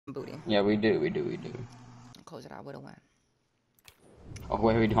booty. Yeah, we do. Close it out with a one. Oh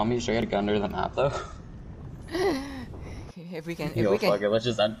wait, we want me to show you how to get under the map though? If we can, Yo, fuck it. Let's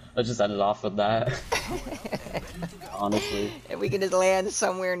just end it off with that. Honestly. if we can just land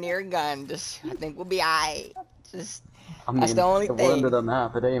somewhere near gun, I think we'll be alright. Just I that's mean, the only if we're under thing. the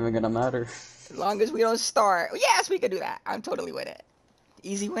map, it ain't even gonna matter. As long as we don't start. Yes, we can do that. I'm totally with it.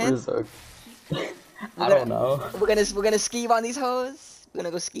 Easy win. I don't know. We're gonna skeeve on these hoes. We're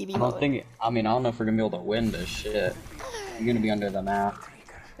gonna go skeevy mode. I don't know if we're gonna be able to win this shit. I'm gonna be under the map.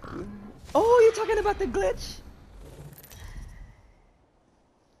 Oh, you're talking about the glitch?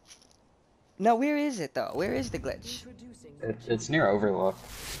 No, where is it though? Where is the glitch? It's near Overlook.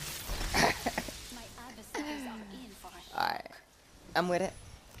 Alright. I'm with it.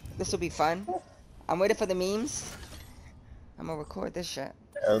 This will be fun. I'm waiting for the memes. I'm gonna record this shit.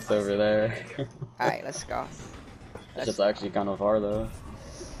 Yeah, it's over there. Alright, let's go. It's just actually kind of far though.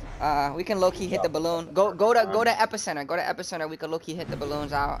 We can low-key hit the balloon. Go to epicenter. Go to epicenter. We can low-key hit the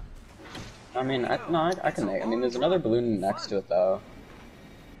balloons out. I mean, I can make. I mean, there's another balloon next to it though.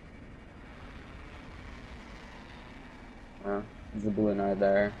 There's a balloon right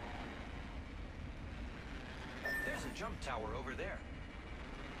there. There's a jump tower over there.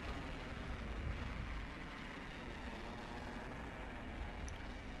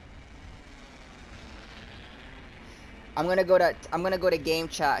 I'm gonna go to game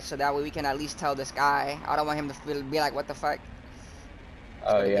chat so that way we can at least tell this guy. I don't want him to be like, what the fuck.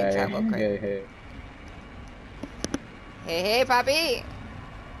 Oh yeah, Hey, papi.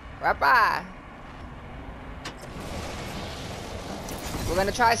 Rapa. We're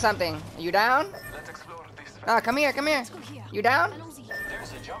gonna try something. Are you down? Let's explore this. Ah, come here. You down?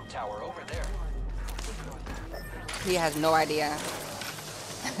 There's a jump tower over there. He has no idea.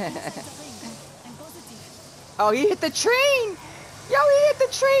 Oh, he hit the train! Yo, he hit the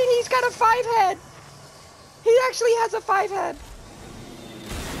train! He's got a 5-head! He actually has a 5-head!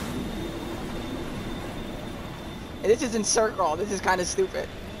 And this is in circle. This is kind of stupid.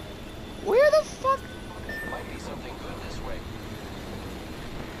 Where the fuck? Might be something good this way.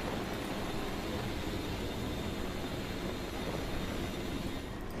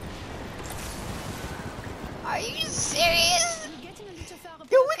 Are you serious?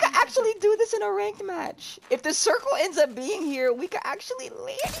 Yo, we could actually do this in a ranked match. If the circle ends up being here, we could actually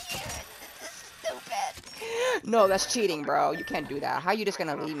land here. This is stupid. No, that's cheating, bro. You can't do that. How you just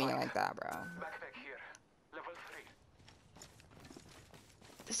gonna leave me like that, bro? Backpack here. Level 3.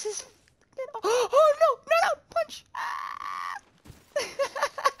 This is... Oh, no, punch.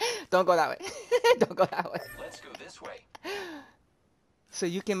 Don't go that way. Don't go that way. Let's go this way. So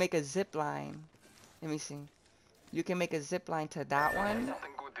you can make a zip line. Let me see. You can make a zip line to that one,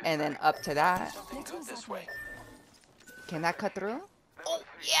 and then up to that. Something good this way. Can that cut through? Oh,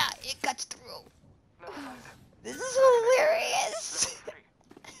 yeah, it cuts through. This is hilarious.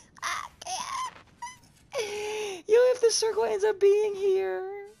 I can't. Yo, if the circle ends up being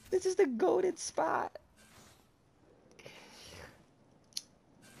here, this is the goated spot.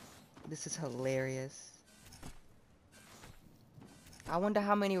 This is hilarious. I wonder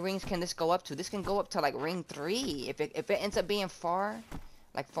how many rings can this go up to. This can go up to like ring 3. If it ends up being far,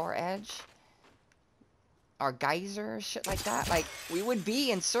 like far edge, or geyser or shit like that, like we would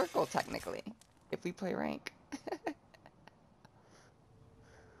be in circle technically if we play rank.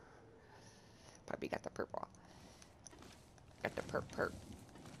 Probably got the purple. Got the perp.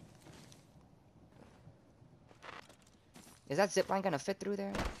 Is that zipline gonna fit through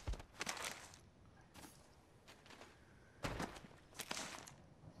there?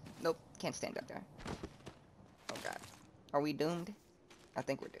 Nope, can't stand up there. Oh god. Are we doomed? I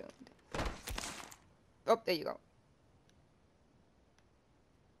think we're doomed. Oh, there you go.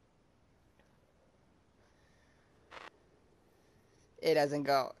 It doesn't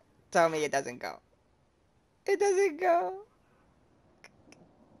go. Tell me it doesn't go. It doesn't go.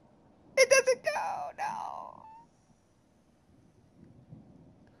 It doesn't go, no.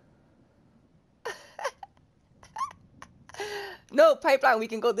 No, pipeline, we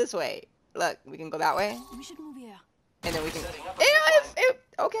can go this way. Look, we can go that way. We should move here. And then we can...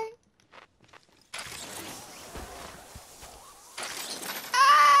 Okay.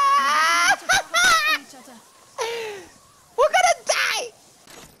 Ah! We're gonna die!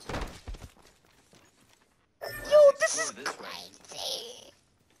 Yo, this is crazy.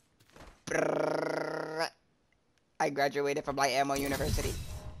 Brrr. I graduated from Light Ammo University.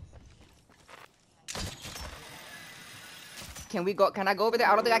 Can we go? Can I go over there?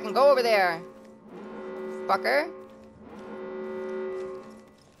 I don't think I can go over there. Fucker.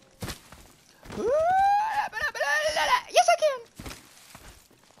 Yes, I can.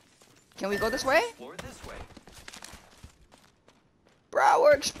 Can we go this way? Explore this way. Bro,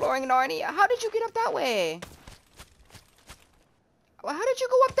 we're exploring Narnia. How did you get up that way? Well, how did you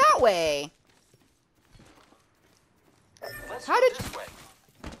go up that way? Let's How go did this way.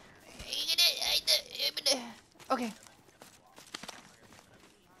 Okay.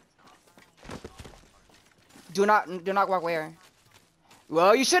 Do not walk where?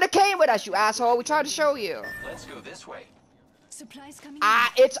 Well, you should have came with us, you asshole. We tried to show you. Let's go this way. Supplies coming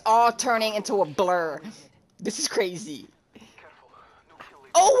Ah, it's all turning into a blur. This is crazy. Careful. No kill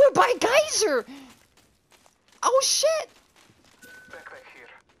leader. Oh, we're by Geyser. Oh shit. Backpack here.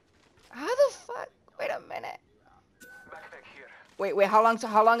 How the fuck? Wait a minute. Backpack here. Wait. How long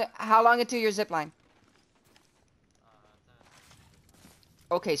until your zip line?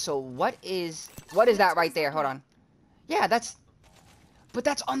 Okay, so what is that right there? Hold on. Yeah, but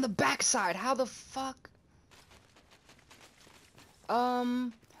that's on the backside. How the fuck?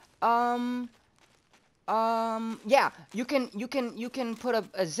 Yeah, you can put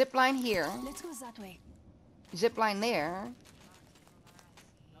a zip line here, Let's go that way. zip line there.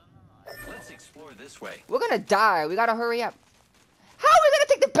 Let's explore this way. We're gonna die. We gotta hurry up. How are we gonna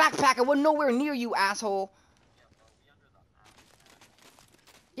take the backpack and we're nowhere near you, asshole?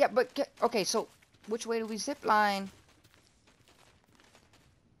 Yeah, but okay, so which way do we zip line?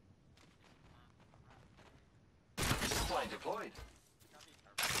 Supply deployed.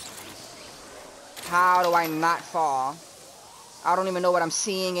 How do I not fall? I don't even know what I'm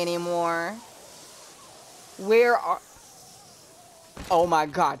seeing anymore. Where are... Oh my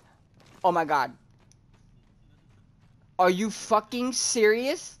god. Oh my god. Are you fucking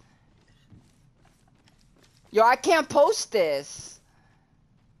serious? Yo, I can't post this.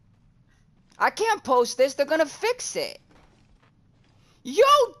 I can't post this. They're gonna fix it. Yo,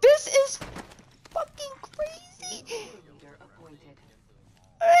 this is fucking crazy.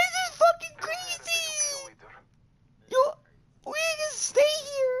 This is fucking crazy. Kill leader. Yo, we can stay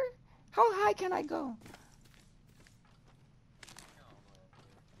here. How high can I go?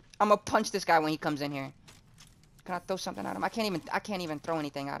 I'm gonna punch this guy when he comes in here. Can I throw something at him? I can't even throw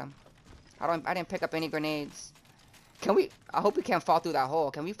anything at him. I didn't pick up any grenades. Can we? I hope we can't fall through that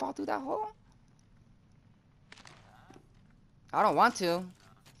hole. Can we fall through that hole? I don't want to.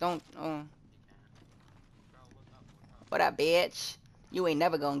 Don't. What up, bitch? You ain't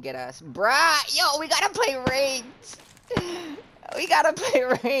never gonna get us. Bruh, yo, we gotta play ranked. We gotta play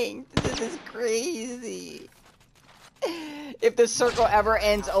ranked. This is crazy. If the circle ever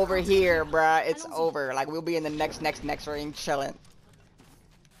ends over here, bruh, it's over. Like, we'll be in the next ring chilling.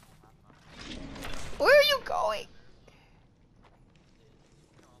 Where are you going?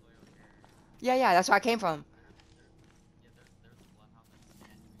 Yeah, that's where I came from.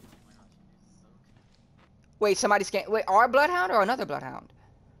 Wait, somebody's scan. Wait, our bloodhound or another bloodhound?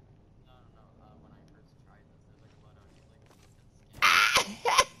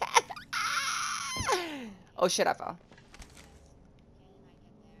 Oh shit, I fell.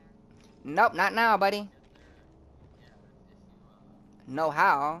 Nope, not now, buddy. No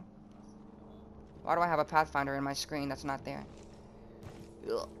how? Why do I have a Pathfinder in my screen that's not there?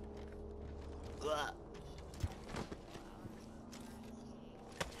 Ugh. Ugh.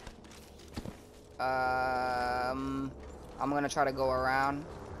 I'm gonna try to go around.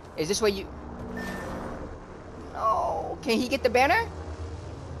 Is this where you... No. Can he get the banner?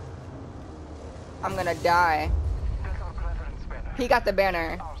 I'm gonna die. That's our brethren's banner. He got the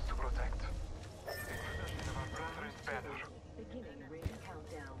banner. Ours to protect. The possession of our brethren's banner.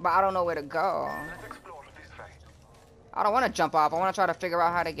 But I don't know where to go. Let's explore this way. I don't want to jump off. I want to try to figure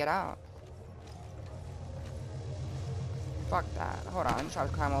out how to get out. Fuck that. Hold on. Let me try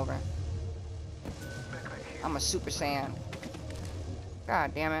to climb over. Backpack here. I'm a Super Saiyan.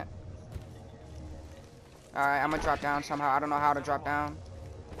 God damn it. Alright, I'm gonna drop down somehow. I don't know how to drop down.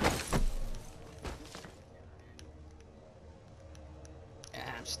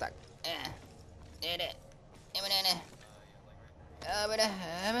 I'm stuck.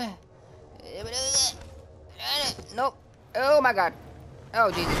 Nope. Oh my god.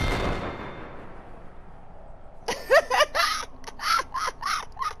 Oh Jesus.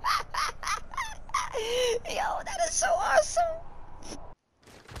 Yo, that is so awesome.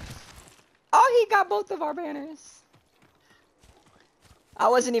 Oh, he got both of our banners. I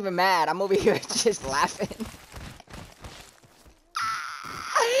wasn't even mad. I'm over here just laughing.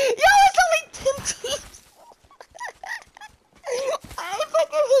 Yo, it's only 10 teams. I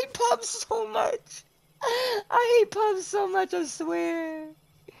fucking hate pubs so much. I hate pubs so much, I swear.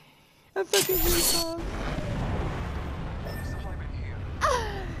 I fucking hate pubs. Supply bin here.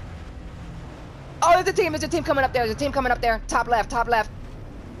 Oh, there's a team coming up there. There's a team coming up there. Top left, top left.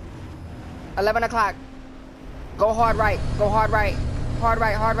 11 o'clock. Go hard right. Go hard right. Hard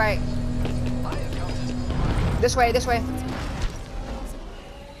right, hard right. This way, this way.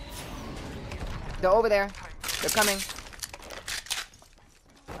 They're over there. They're coming.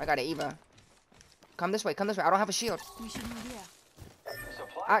 I got an Eva. Come this way, come this way. I don't have a shield. We should move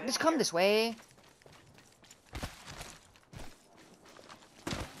here. Just come this way.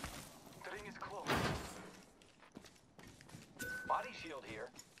 The ring is close. Body shield here.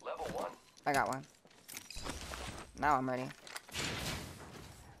 Level 1. I got one. Now I'm ready.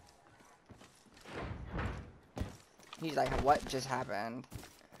 He's like, what just happened?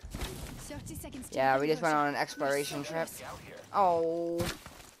 30 seconds. to Yeah, we just went conversion. on an exploration trip. Out here. Oh,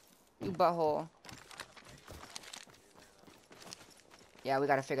 you butthole. Yeah, we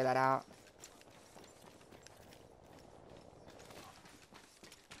gotta figure that out.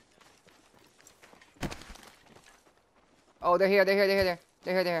 Oh, they're here, they're here, they're here,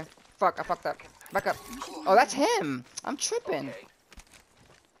 they're here, they're here. Fuck, I fucked up. Back up. Oh, that's him. I'm tripping. Okay.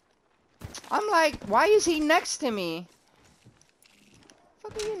 I'm like, why is he next to me?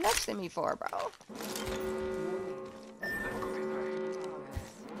 What the fuck are you next to me for, bro?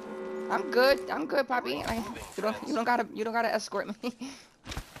 I'm good, Poppy. Like, you don't gotta escort me.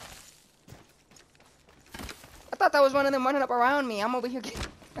 I thought that was one of them running up around me. I'm over here.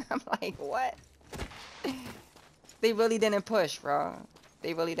 I'm like, what? They really didn't push, bro.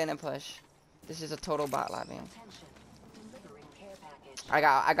 They really didn't push. This is a total bot lobby. I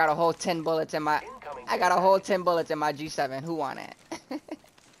got a whole 10 bullets in my. I got a whole 10 bullets in my G7. Who want it?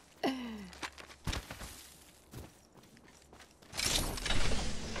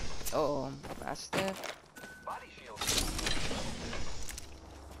 Oh, bastard. Body shield.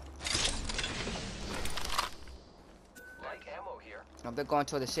 Light ammo here. Oh, they're going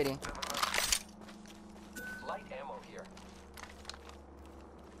toward the city. Light ammo here.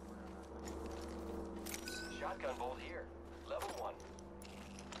 Shotgun bolt here. Level 1.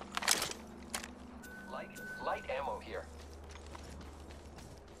 Light ammo here.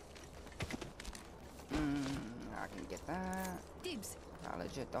 I can get that. Dibs. I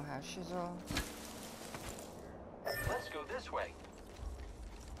legit don't have shizzle. Let's go this way.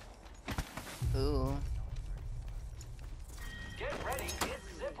 Ooh. Get ready. It's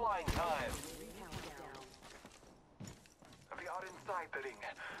zipline time. We are inside the ring.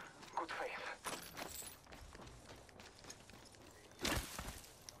 Good faith.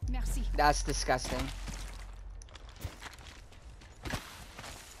 Merci. That's disgusting.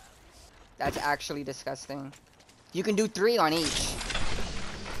 That's actually disgusting. You can do 3 on each.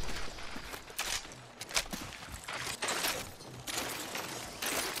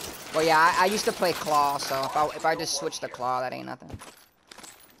 Well, yeah, I used to play claw, so if I just switch the claw, that ain't nothing.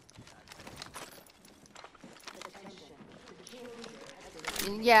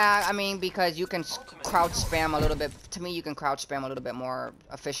 Yeah, I mean, because you can crouch spam a little bit. To me, you can crouch spam a little bit more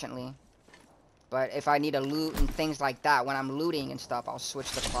efficiently. But if I need to loot and things like that, when I'm looting and stuff, I'll switch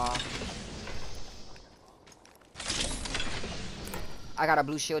the claw. I got a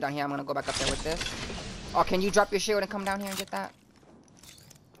blue shield down here. I'm gonna go back up there with this. Oh, can you drop your shield and come down here and get that?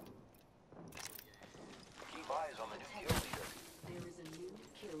 Keep eyes on the new kill leader. There is a new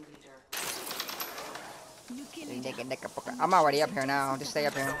kill leader. New kill leader. I'm already up here now. Just stay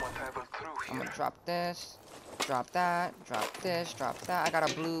up here. Someone traveled through I'm here. gonna drop this. Drop that. Drop this. Drop that. I got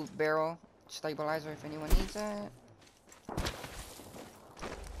a blue barrel stabilizer if anyone needs it.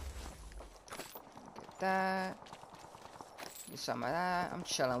 Get that. Get some of that. I'm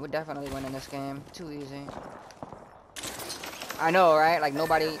chilling. We're definitely winning this game. Too easy. I know, right? Like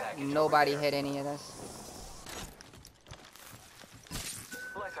nobody hit any of this.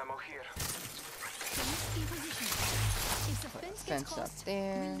 Light ammo here. Police in position. If the fence Fence gets up crossed,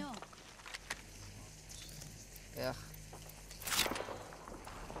 there. we'll know. Ugh.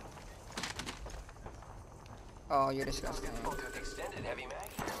 Oh, you're disgusting. Extended heavy mag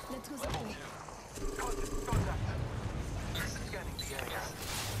here. Let's go that way. Contact. Scanning the area.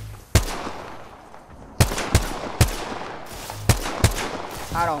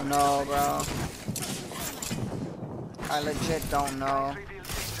 I don't know, bro. I legit don't know. Reveal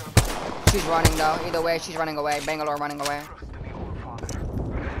danger. She's running though. Either way, she's running away. Bangalore running away. Trust in the All Father.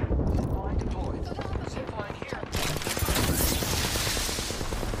 Line deployed. Zipline here.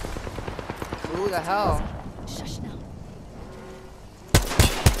 Who the hell? Shush now.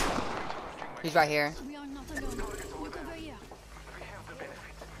 He's right here. We are not alone. Look over here. We have the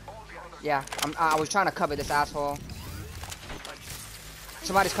benefit. All the others. Yeah, I was trying to cover this asshole.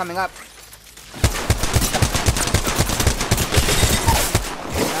 Somebody's coming up.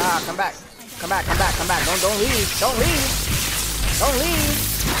 Ah, come back. Come back, come back, come back. Don't leave. Don't leave. Don't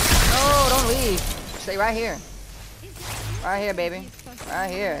leave. No, don't Stay right here. Right here, baby. Right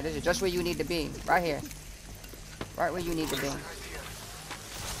here. This is just where you need to be. Right here. Right where you need to be.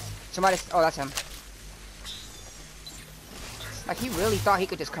 Somebody. Oh, that's him. Like, he really thought he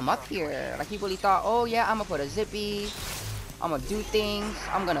could just come up here. Like, he really thought, oh, yeah, I'm gonna put a zippy. I'm gonna do things.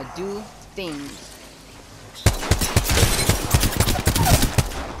 I'm gonna do things.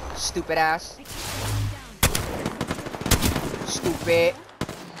 Stupid ass. Stupid.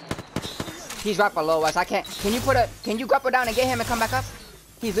 He's right below us. I can't. Can you grapple down and get him and come back up?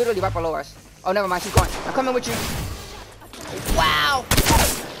 He's literally right below us. Oh, never mind. She's going. I'm coming with you. Wow.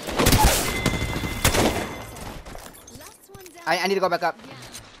 I need to go back up.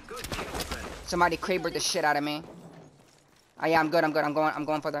 Somebody crabered the shit out of me. Oh yeah, I'm good. I'm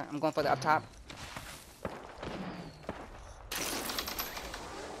going for the up top.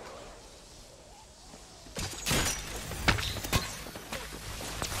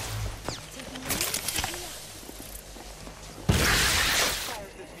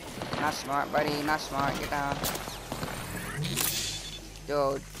 Not smart, buddy. Not smart. Get down.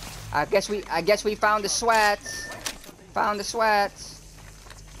 Dude, I guess we found the sweats. Found the sweats.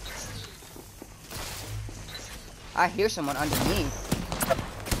 I hear someone underneath.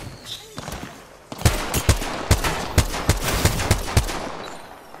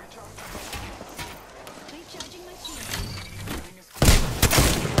 Recharging my shield.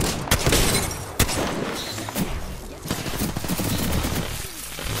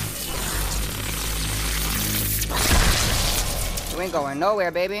 You ain't going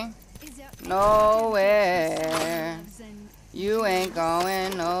nowhere, baby. Nowhere. You ain't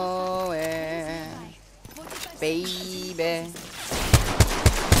going nowhere, baby.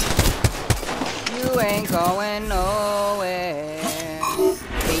 You ain't going nowhere,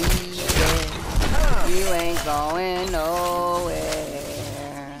 baby. You ain't going nowhere.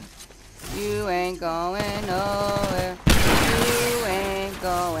 You ain't going nowhere. You ain't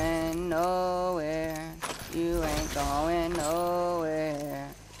going nowhere. You ain't going nowhere.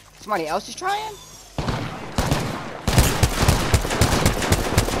 Somebody else is trying?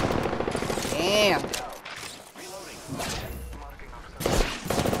 Damn.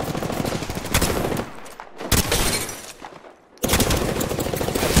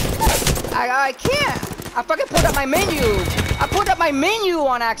 I can't. I fucking pulled up my menu. I pulled up my menu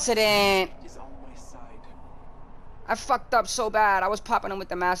on accident. I fucked up so bad. I was popping him with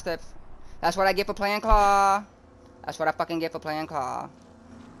the Mastiff. That's what I get for playing Claw. That's what I fucking get for playing Claw.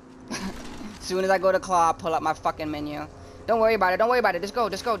 As soon as I go to Claw, I pull up my fucking menu. Don't worry about it. Don't worry about it. Just go.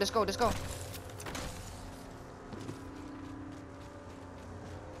 Just go. Just go. Just go.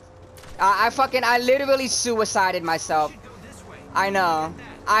 I literally suicided myself. I know.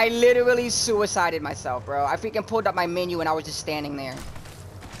 I literally suicided myself, bro. I freaking pulled up my menu and I was just standing there.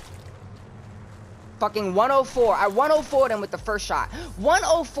 Fucking 104. I 104'd him with the first shot.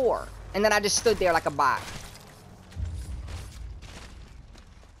 104. And then I just stood there like a bot.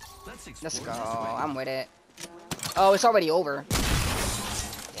 Let's go. I'm with it. Oh, it's already over.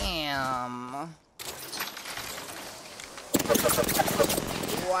 Damn.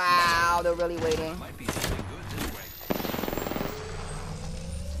 Wow, they're really waiting.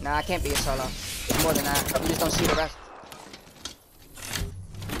 Nah, I can't be a solo. It's more than that. You just don't see the rest.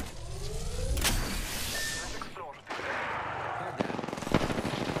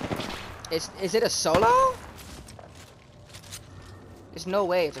 Is it a solo? There's no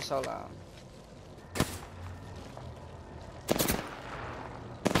way it's a solo.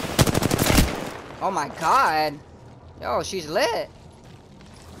 Oh my god. Yo, she's lit.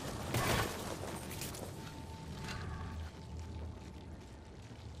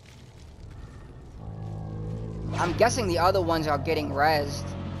 I'm guessing the other ones are getting rezzed.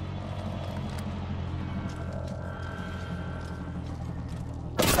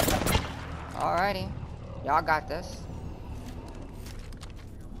 Alrighty. Y'all got this.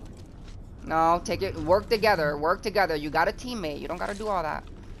 No, take it. Work together. Work together. You got a teammate. You don't gotta do all that.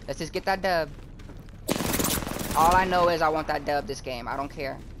 Let's just get that dub. All I know is I want that dub this game. I don't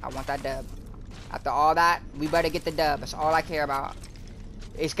care. I want that dub. After all that, we better get the dub. That's all I care about.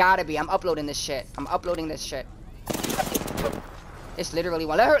 It's gotta be. I'm uploading this shit. I'm uploading this shit. It's literally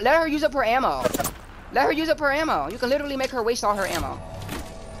one. Let her use up her ammo. Let her use up her ammo. You can literally make her waste all her ammo.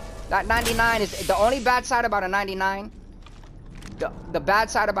 That 99 is the only bad side about a 99. The bad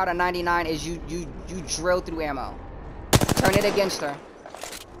side about a 99 is you drill through ammo. Turn it against her.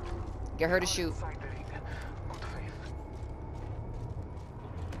 Get her to shoot.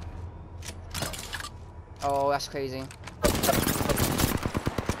 Oh, that's crazy.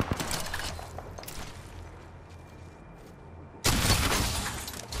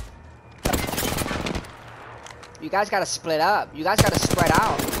 You guys gotta split up. You guys gotta spread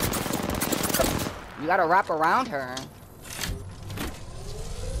out. You gotta wrap around her.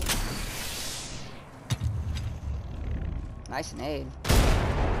 Nice nade.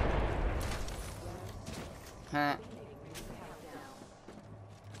 Huh.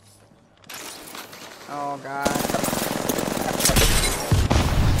 Oh god.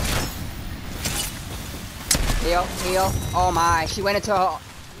 Heal, heal. Oh my, she went into her...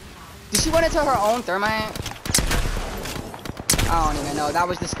 Did she went into her own thermite? I don't even know, that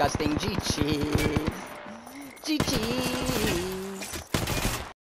was disgusting. GG. GG.